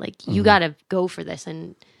not, like you got to go for this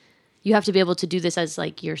and you have to be able to do this as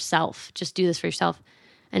like yourself, just do this for yourself.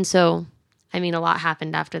 And so, I mean, a lot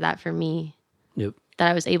happened after that for me. Yep. That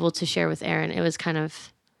I was able to share with Aaron. It was kind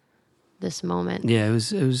of this moment. Yeah, it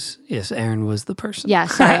was, yes, Aaron was the person. Yeah,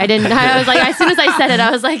 sorry. I was like, as soon as I said it, I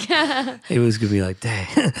was like. It was going to be like,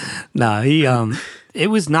 dang. No, it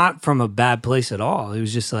was not from a bad place at all. It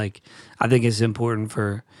was just like, I think it's important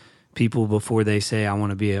for people before they say, I want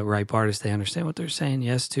to be a Ripe artist, they understand what they're saying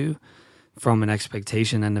yes to from an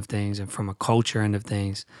expectation end of things and from a culture end of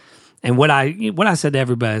things. And what I said to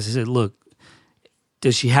everybody is, I said, look,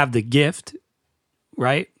 does she have the gift,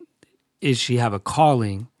 right? Does she have a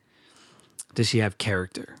calling? Does she have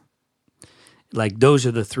character? Like those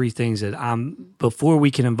are the three things that before we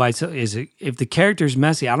can invite, if the character's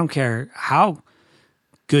messy, I don't care how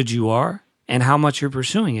good you are and how much you're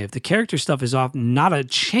pursuing it. If the character stuff is off, not a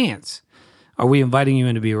chance are we inviting you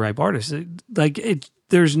in to be a Ripe artist.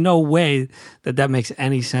 There's no way that makes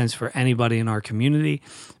any sense for anybody in our community,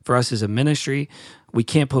 for us as a ministry. We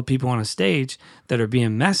can't put people on a stage that are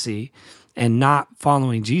being messy and not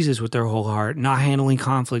following Jesus with their whole heart, not handling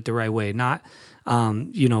conflict the right way, not,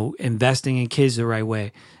 investing in kids the right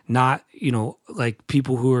way, not, like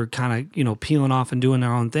people who are kind of, peeling off and doing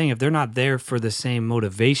their own thing. If they're not there for the same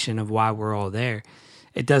motivation of why we're all there,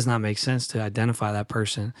 it does not make sense to identify that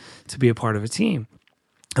person to be a part of a team.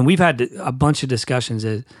 And we've had a bunch of discussions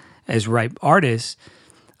as Ripe artists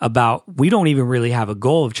about we don't even really have a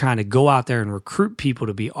goal of trying to go out there and recruit people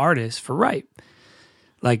to be artists for Ripe.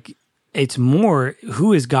 Like, it's more,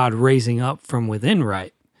 who is God raising up from within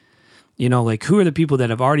Ripe? Like who are the people that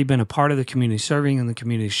have already been a part of the community, serving in the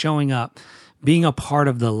community, showing up, being a part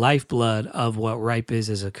of the lifeblood of what Ripe is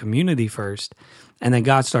as a community first. And then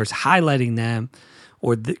God starts highlighting them,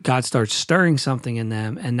 or God starts stirring something in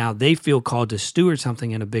them, and now they feel called to steward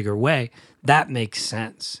something in a bigger way. That makes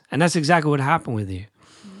sense. And that's exactly what happened with you.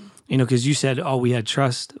 Because you said, we had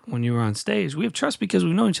trust when you were on stage. We have trust because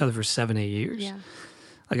we've known each other for 7-8 years. Yeah.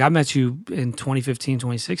 Like I met you in 2015,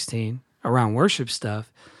 2016 around worship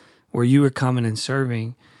stuff where you were coming and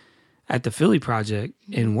serving at the Philly Project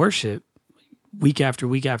in worship week after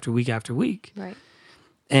week after week after week. Right.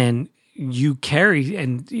 And you carry,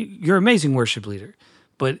 and you're an amazing worship leader,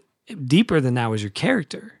 but deeper than that was your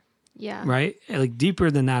character. Yeah. Right? Like deeper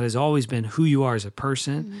than that has always been who you are as a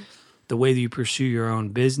person, the way that you pursue your own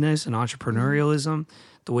business and entrepreneurialism,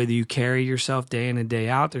 the way that you carry yourself day in and day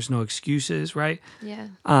out. There's no excuses, right? Yeah.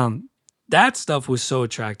 That stuff was so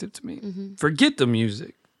attractive to me. Forget the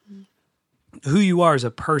music. Who you are as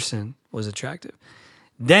a person was attractive.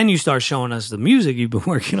 Then you start showing us the music you've been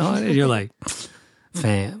working on, and you're like,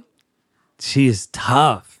 fam, she is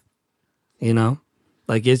tough.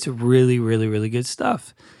 Like it's really, really, really good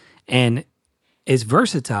stuff. And it's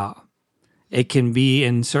versatile. It can be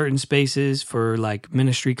in certain spaces for like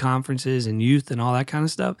ministry conferences and youth and all that kind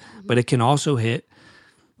of stuff, but it can also hit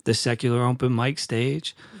the secular open mic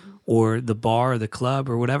stage or the bar or the club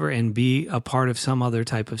or whatever and be a part of some other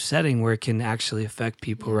type of setting where it can actually affect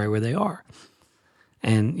people right where they are.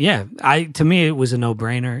 And yeah, to me, it was a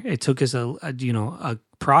no-brainer. It took us a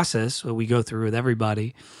process that we go through with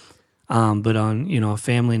everybody. But on, a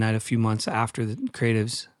family night a few months after the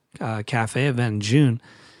Creatives Cafe event in June,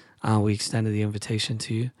 we extended the invitation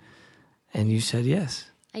to you, and you said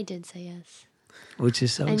yes. I did say yes. Which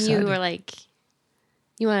is so and exciting. And you were like,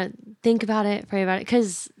 you want to think about it, pray about it,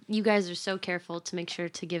 because you guys are so careful to make sure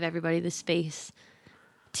to give everybody the space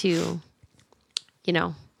to,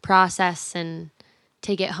 process and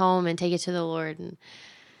take it home and take it to the Lord. And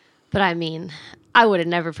But I mean, I would have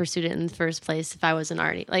never pursued it in the first place if I wasn't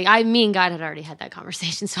already like me and God had already had that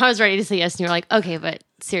conversation. So I was ready to say yes, and you're like, okay, but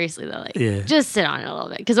seriously though, like just sit on it a little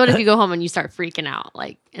bit. Because what if you go home and you start freaking out?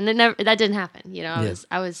 Like, and then that didn't happen. You know,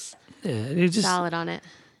 I was just solid on it.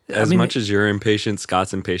 As much as you're impatient,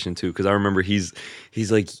 Scott's impatient too. Because I remember he's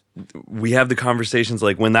like, we have the conversations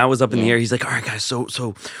like when that was up in the air. He's like, all right, guys, so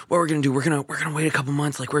what we're gonna do? We're gonna wait a couple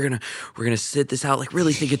months. Like we're gonna sit this out. Like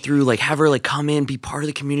really think it through. Like have her like come in, be part of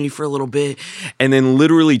the community for a little bit. And then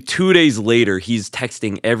literally 2 days later, he's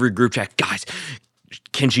texting every group chat, guys,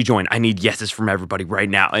 can she join? I need yeses from everybody right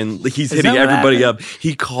now. And he's hitting everybody up.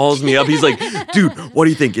 He calls me up. He's like, dude, what do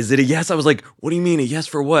you think? Is it a yes? I was like, what do you mean a yes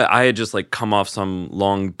for what? I had just like come off some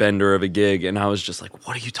long bender of a gig. And I was just like,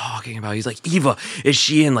 what are you talking about? He's like, Eva, is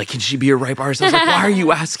she in? Like, can she be a Ripe artist? I was like, why are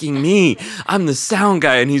you asking me? I'm the sound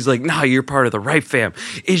guy. And he's like, nah, you're part of the Ripe fam.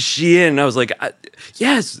 Is she in? And I was like,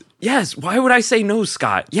 yes. Yes. Why would I say no,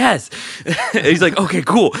 Scott? Yes. He's like, okay,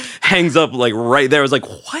 cool. Hangs up like right there. I was like,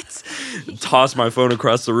 what? Toss my phone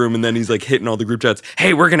across the room. And then he's like hitting all the group chats.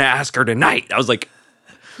 Hey, we're going to ask her tonight. I was like,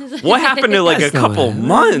 what happened to like a couple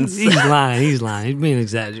months? He's lying. He's being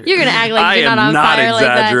exaggerated. You're going to act like you're not on fire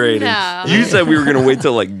exaggerating. like that. No. You said we were going to wait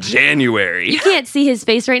till like January. You can't see his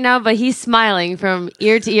face right now, but he's smiling from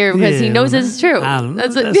ear to ear because he knows it's true. I don't know.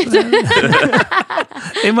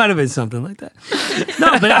 It might have been something like that.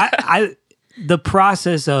 No, but I the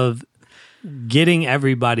process of getting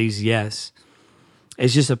everybody's yes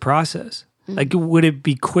is just a process. Like, would it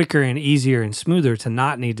be quicker and easier and smoother to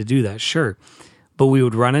not need to do that? Sure. But we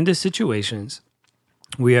would run into situations.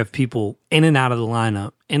 We have people in and out of the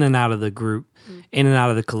lineup, in and out of the group, in and out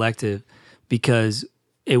of the collective, because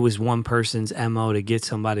it was one person's MO to get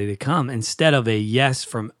somebody to come instead of a yes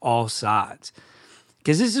from all sides.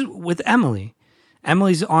 Because this is with Emily.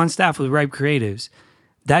 Emily's on staff with Ripe Creatives.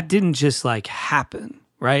 That didn't just like happen,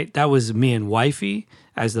 right? That was me and Wifey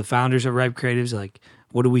as the founders of Ripe Creatives. Like,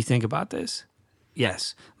 what do we think about this?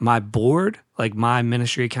 Yes. My board, like my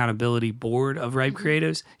ministry accountability board of Ripe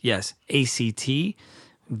Creatives. Yes. ACT,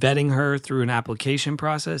 vetting her through an application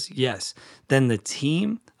process. Yes. Then the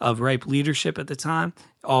team of Ripe leadership at the time,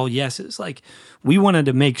 all yeses. Like, we wanted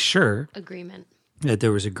to make sure Agreement. that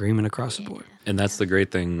there was agreement across the board. And that's the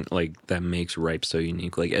great thing, like, that makes Ripe so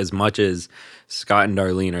unique. Like, as much as Scott and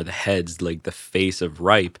Darlene are the heads, like, the face of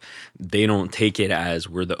Ripe, they don't take it as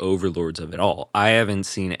we're the overlords of it all. I haven't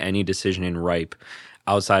seen any decision in Ripe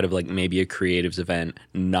outside of, like, maybe a creatives event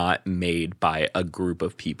not made by a group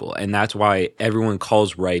of people. And that's why everyone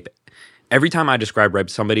calls Ripe, every time I describe Ripe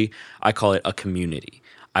to somebody, I call it a community.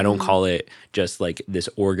 I don't call it just like this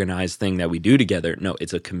organized thing that we do together. No,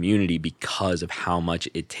 it's a community because of how much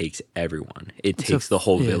it takes everyone. It takes the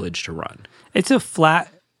whole village to run. It's a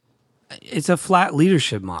flat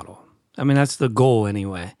leadership model. I mean, that's the goal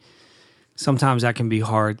anyway. Sometimes that can be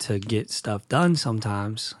hard to get stuff done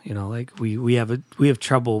sometimes. You know, like we have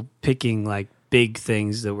trouble picking like big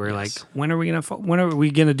things that we're like, when are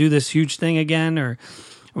we gonna do this huge thing again, or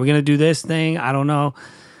are we gonna do this thing? I don't know.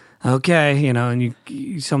 Okay, you know, and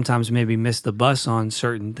you sometimes maybe miss the bus on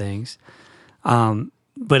certain things.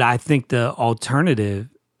 But I think the alternative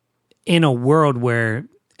in a world where,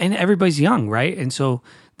 and everybody's young, right? And so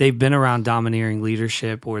they've been around domineering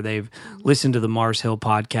leadership, or they've listened to the Mars Hill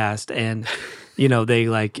podcast, and, you know, they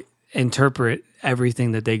like interpret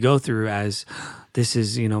everything that they go through as this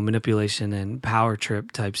is, you know, manipulation and power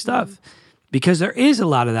trip type stuff. Because there is a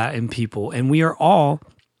lot of that in people, and we are all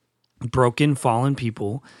broken, fallen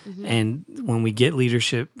people. And when we get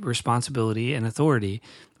leadership responsibility and authority,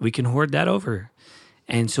 we can hoard that over.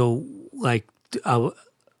 And so like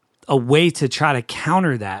a way to try to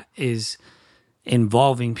counter that is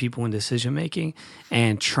involving people in decision making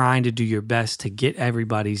and trying to do your best to get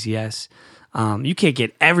everybody's yes. You can't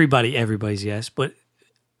get everybody's yes, but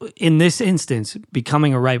in this instance,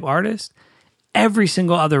 becoming a Ripe artist, every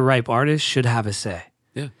single other Ripe artist should have a say.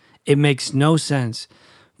 Yeah. It makes no sense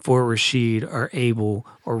for Rashid or Abel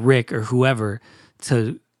or Rick or whoever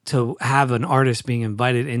to have an artist being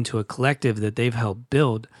invited into a collective that they've helped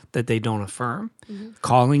build that they don't affirm.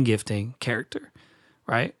 Calling, gifting, character,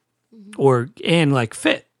 right? And like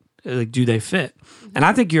fit. Like, do they fit? And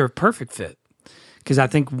I think you're a perfect fit, because I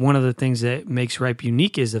think one of the things that makes Ripe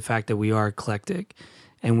unique is the fact that we are eclectic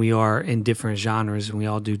and we are in different genres and we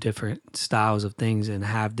all do different styles of things and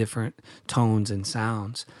have different tones and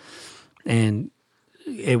sounds. And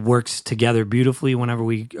it works together beautifully whenever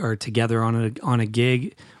we are together on a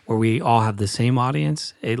gig where we all have the same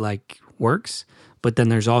audience. It like works. But then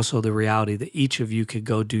there's also the reality that each of you could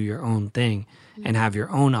go do your own thing and have your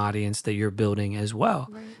own audience that you're building as well.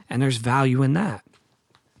 Right. And there's value in that,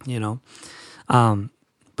 you know.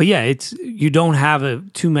 But but yeah, it's you don't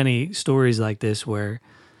have too many stories like this where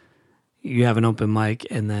you have an open mic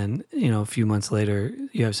and then a few months later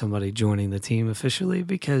you have somebody joining the team officially,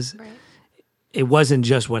 because it wasn't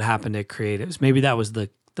just what happened at Creatives. Maybe that was the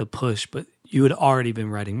push, but you had already been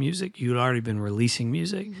writing music. You had already been releasing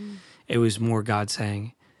music. Mm-hmm. It was more God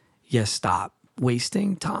saying, yes, stop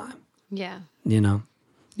wasting time. Yeah.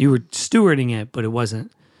 You were stewarding it, but it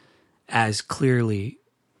wasn't as clearly,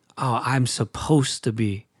 oh, I'm supposed to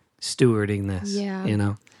be stewarding this.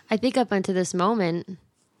 Yeah. I think up until this moment,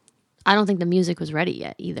 I don't think the music was ready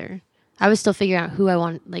yet either. I was still figuring out who I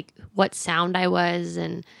want, like what sound I was.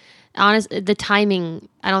 And the timing,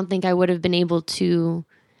 I don't think I would have been able to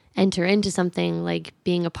enter into something like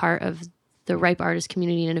being a part of the Ripe Artist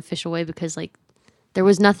community in an official way, because like there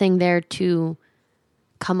was nothing there to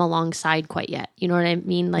come alongside quite yet. You know what I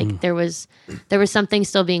mean? Like there was something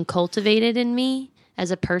still being cultivated in me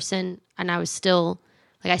as a person, and I was still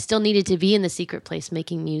like, I still needed to be in the secret place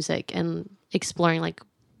making music and exploring like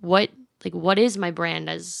what is my brand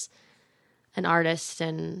as an artist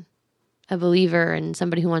and a believer and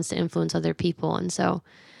somebody who wants to influence other people. And so,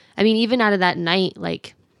 I mean, even out of that night,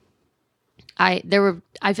 like I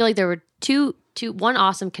feel like there were one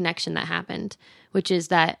awesome connection that happened, which is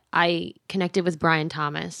that I connected with Brian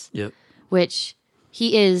Thomas. Yep. Which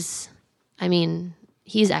he is, I mean,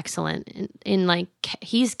 he's excellent in like,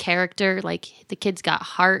 he's character, like the kid's got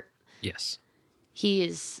heart. Yes. He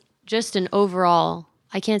is just an overall,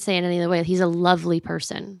 I can't say it any other way, he's a lovely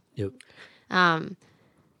person. Yep.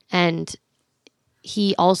 And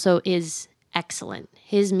he also is excellent.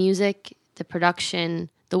 His music, the production,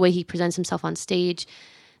 the way he presents himself on stage,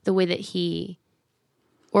 the way that he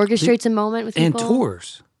orchestrates a moment with people.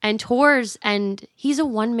 And tours. And he's a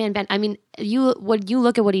one-man band. I mean, you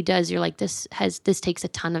look at what he does, you're like, this takes a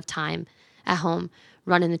ton of time at home,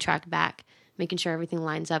 running the track back, making sure everything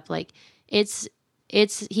lines up. Like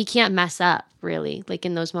he can't mess up really, like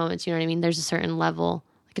in those moments, you know what I mean? There's a certain level.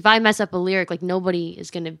 Like if I mess up a lyric, like nobody is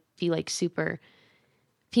going to be like super.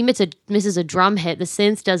 If he misses a drum hit, the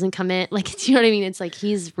synth doesn't come in. Like, you know what I mean? It's like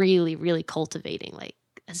he's really, really cultivating like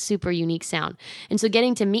a super unique sound. And so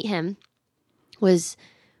getting to meet him was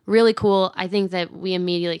really cool. I think that we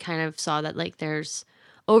immediately kind of saw that like there's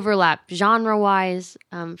overlap genre-wise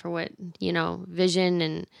for what, vision,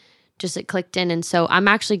 and just it clicked in. And so I'm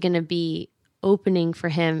actually going to be opening for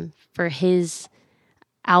him for his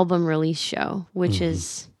album release show, which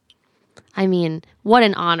is, I mean, what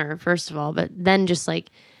an honor, first of all, but then just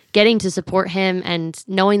like getting to support him and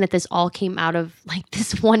knowing that this all came out of like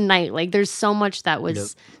this one night. Like there's so much that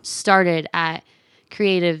was started at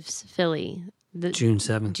Creatives Philly. June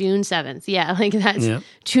 7th. Yeah. Like that's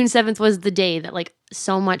June 7th was the day that like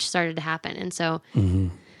so much started to happen. And so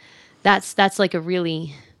that's like a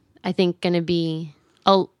really, I think, going to be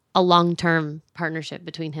a long-term partnership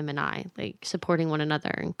between him and I, like supporting one another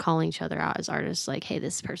and calling each other out as artists. Like, hey,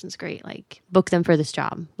 this person's great. Like, book them for this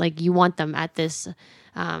job. Like, you want them at this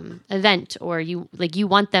event, or you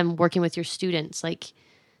want them working with your students. Like,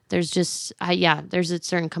 there's just, there's a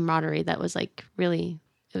certain camaraderie that was like really,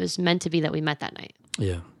 it was meant to be that we met that night.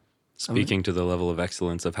 Yeah. Speaking to the level of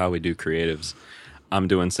excellence of how we do creatives, I'm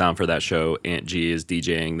doing sound for that show. Aunt G is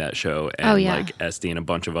DJing that show, and like Esty and a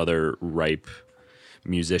bunch of other Ripe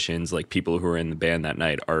musicians, like people who are in the band that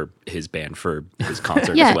night, are his band for his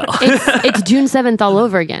concert as well. It's June 7th all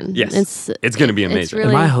over again. Yes, it's going to be amazing.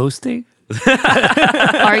 Really, am I hosting?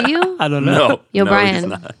 Are you? I don't know. Yo,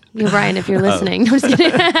 Brian, if you're listening. I'm just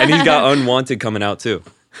kidding. And he's got Unwanted coming out too.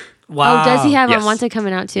 Wow. Oh, does he have Unwanted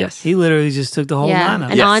coming out too? Yes. He literally just took the whole lineup.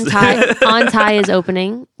 And On Tai is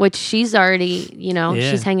opening, which she's already,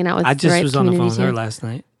 she's hanging out with. I just was on the phone with her too. last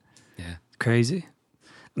night. Yeah, crazy,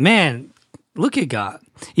 man. Look at God.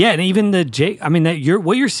 Yeah, and even the Jake. I mean,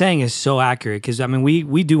 what you're saying is so accurate, because I mean,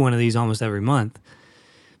 we do one of these almost every month,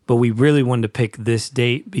 but we really wanted to pick this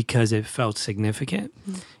date because it felt significant.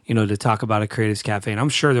 To talk about a Creatives Cafe, and I'm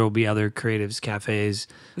sure there will be other Creatives Cafes,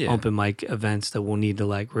 open mic events that we'll need to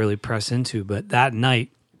like really press into. But that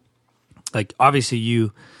night, like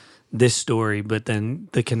obviously this story, but then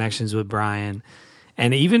the connections with Brian,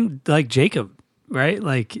 and even like Jacob, right?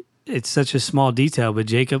 Like it's such a small detail, but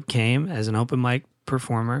Jacob came as an open mic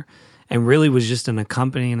performer and really was just an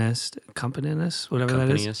accompanist, whatever that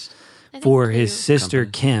is, for his sister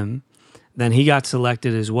Kim. Then he got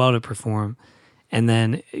selected as well to perform. And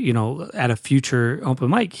then, at a future open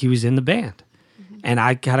mic, he was in the band. And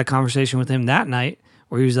I had a conversation with him that night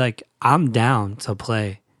where he was like, I'm down to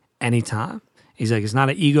play anytime. He's like, it's not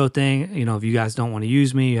an ego thing. If you guys don't want to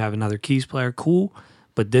use me, you have another keys player, cool.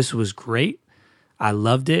 But this was great. I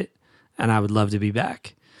loved it. And I would love to be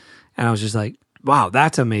back. And I was just like, wow,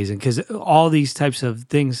 that's amazing, because all these types of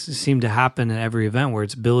things seem to happen at every event where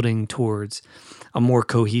it's building towards a more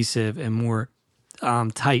cohesive and more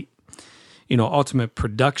tight, ultimate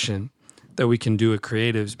production that we can do at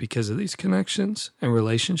Creatives because of these connections and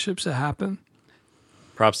relationships that happen.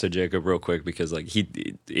 Props to Jacob real quick, because like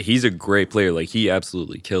he's a great player. Like he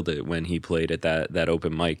absolutely killed it when he played at that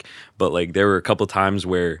open mic. But like there were a couple times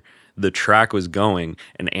where the track was going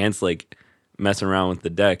and Ant's like messing around with the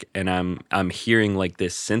deck, and I'm hearing like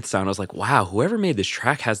this synth sound. I was like, wow, whoever made this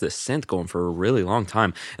track has this synth going for a really long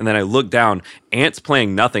time. And then I look down, Ant's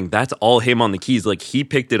playing nothing. That's all him on the keys. Like he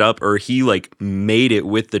picked it up, or he like made it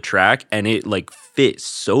with the track, and it like fit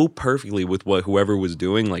so perfectly with what whoever was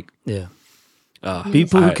doing. Like Yeah.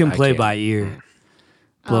 People who can play can't. by ear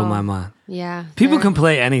blow my mind. Yeah. People fair. can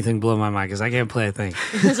play anything blow my mind, because I can't play a thing.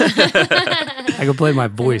 I can play my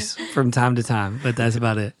voice from time to time, but that's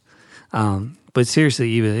about it. But seriously,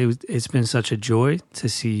 Eva, it's been such a joy to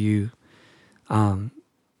see you,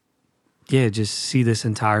 just see this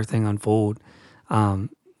entire thing unfold. Like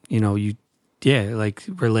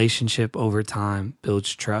relationship over time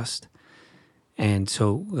builds trust. And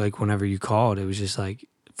so like whenever you called, it was just like,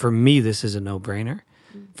 for me, this is a no-brainer.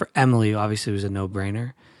 For Emily, obviously, it was a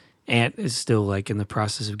no-brainer. Ant is still like in the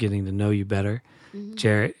process of getting to know you better.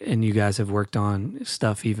 Jarrett and you guys have worked on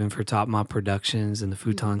stuff even for Top Mop Productions and the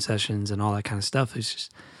Futon sessions and all that kind of stuff. It's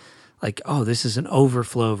just like, oh, this is an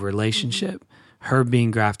overflow of relationship. Her being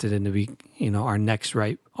grafted into be, our next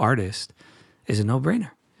right artist is a no-brainer.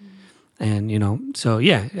 And, so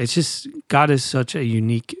yeah, it's just, God is such a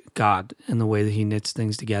unique God in the way that he knits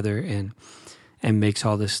things together and makes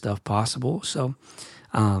all this stuff possible. So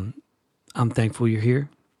I'm thankful you're here.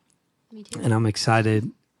 Me too. And I'm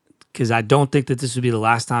excited, because I don't think that this will be the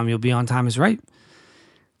last time you'll be on Time is Right,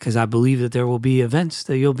 because I believe that there will be events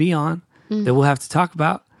that you'll be on that we'll have to talk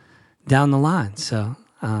about down the line. So,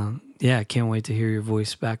 I can't wait to hear your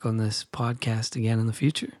voice back on this podcast again in the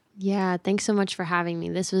future. Yeah, thanks so much for having me.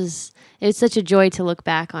 It was such a joy to look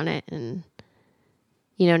back on it, and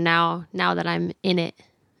now that I'm in it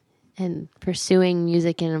and pursuing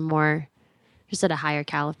music in a more, just at a higher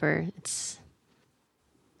caliber,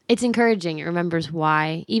 it's encouraging. It remembers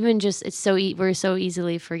why. Even just we're so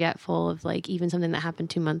easily forgetful of like even something that happened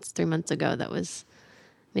 2 months, 3 months ago that was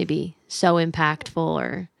maybe so impactful,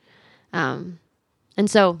 or and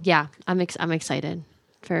so yeah, I'm excited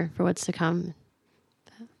for what's to come.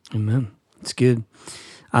 Amen. It's good.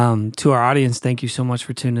 To our audience, thank you so much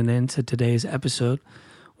for tuning in to today's episode.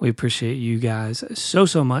 We appreciate you guys so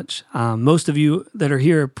much. Most of you that are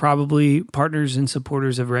here are probably partners and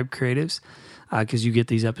supporters of Ripe Creatives, because you get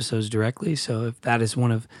these episodes directly. So if that is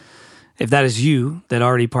you that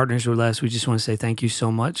already partners with us, we just want to say thank you so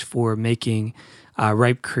much for making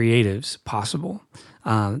Ripe Creatives possible.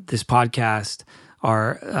 This podcast,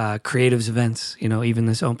 our creatives events, even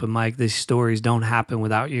this open mic, these stories don't happen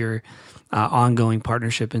without your ongoing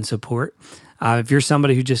partnership and support. If you're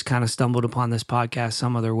somebody who just kind of stumbled upon this podcast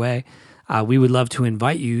some other way, we would love to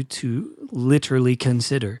invite you to literally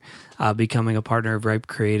consider becoming a partner of Ripe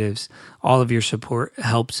Creatives. All of your support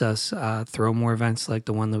helps us throw more events like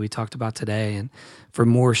the one that we talked about today, and for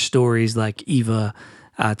more stories like Eva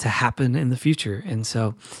to happen in the future. And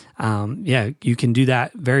so, you can do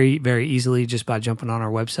that very, very easily just by jumping on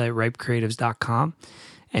our website, ripecreatives.com,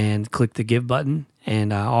 and click the give button.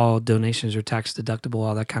 And all donations are tax deductible,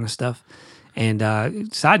 all that kind of stuff.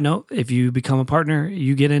 And side note, if you become a partner,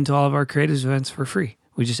 you get into all of our creatives events for free.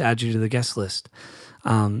 We just add you to the guest list.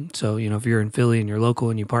 So, if you're in Philly and you're local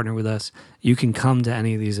and you partner with us, you can come to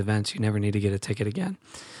any of these events. You never need to get a ticket again.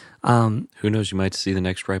 Who knows? You might see the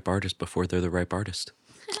next ripe artist before they're the ripe artist.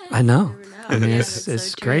 I know. I mean, That's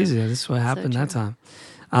it's so crazy. true. This is what So happened that true.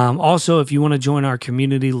 time. Also, if you want to join our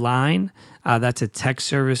community line, that's a text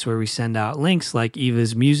service where we send out links like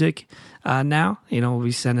Eva's music. Now, we'll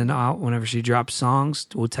be sending out whenever she drops songs.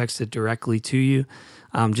 We'll text it directly to you.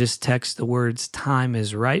 Just text the words "Time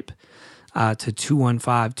is Ripe" to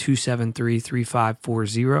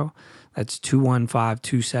 215-273-3540. That's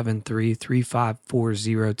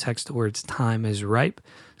 215-273-3540. Text the words "Time is Ripe"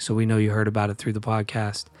 so we know you heard about it through the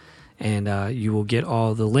podcast. And you will get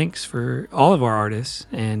all the links for all of our artists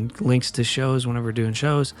and links to shows whenever we're doing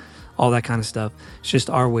shows, all that kind of stuff. It's just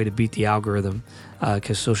our way to beat the algorithm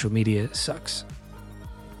because social media sucks.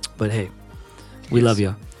 But hey, we love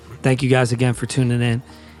you. Thank you guys again for tuning in.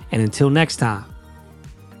 And until next time,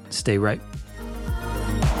 stay right.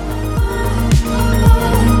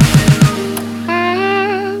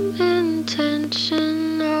 I'm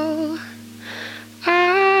intentional.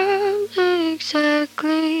 I'm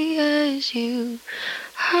exactly as you.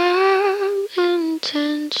 I'm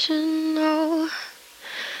intentional.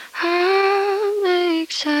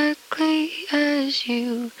 exactly as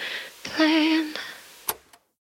you planned.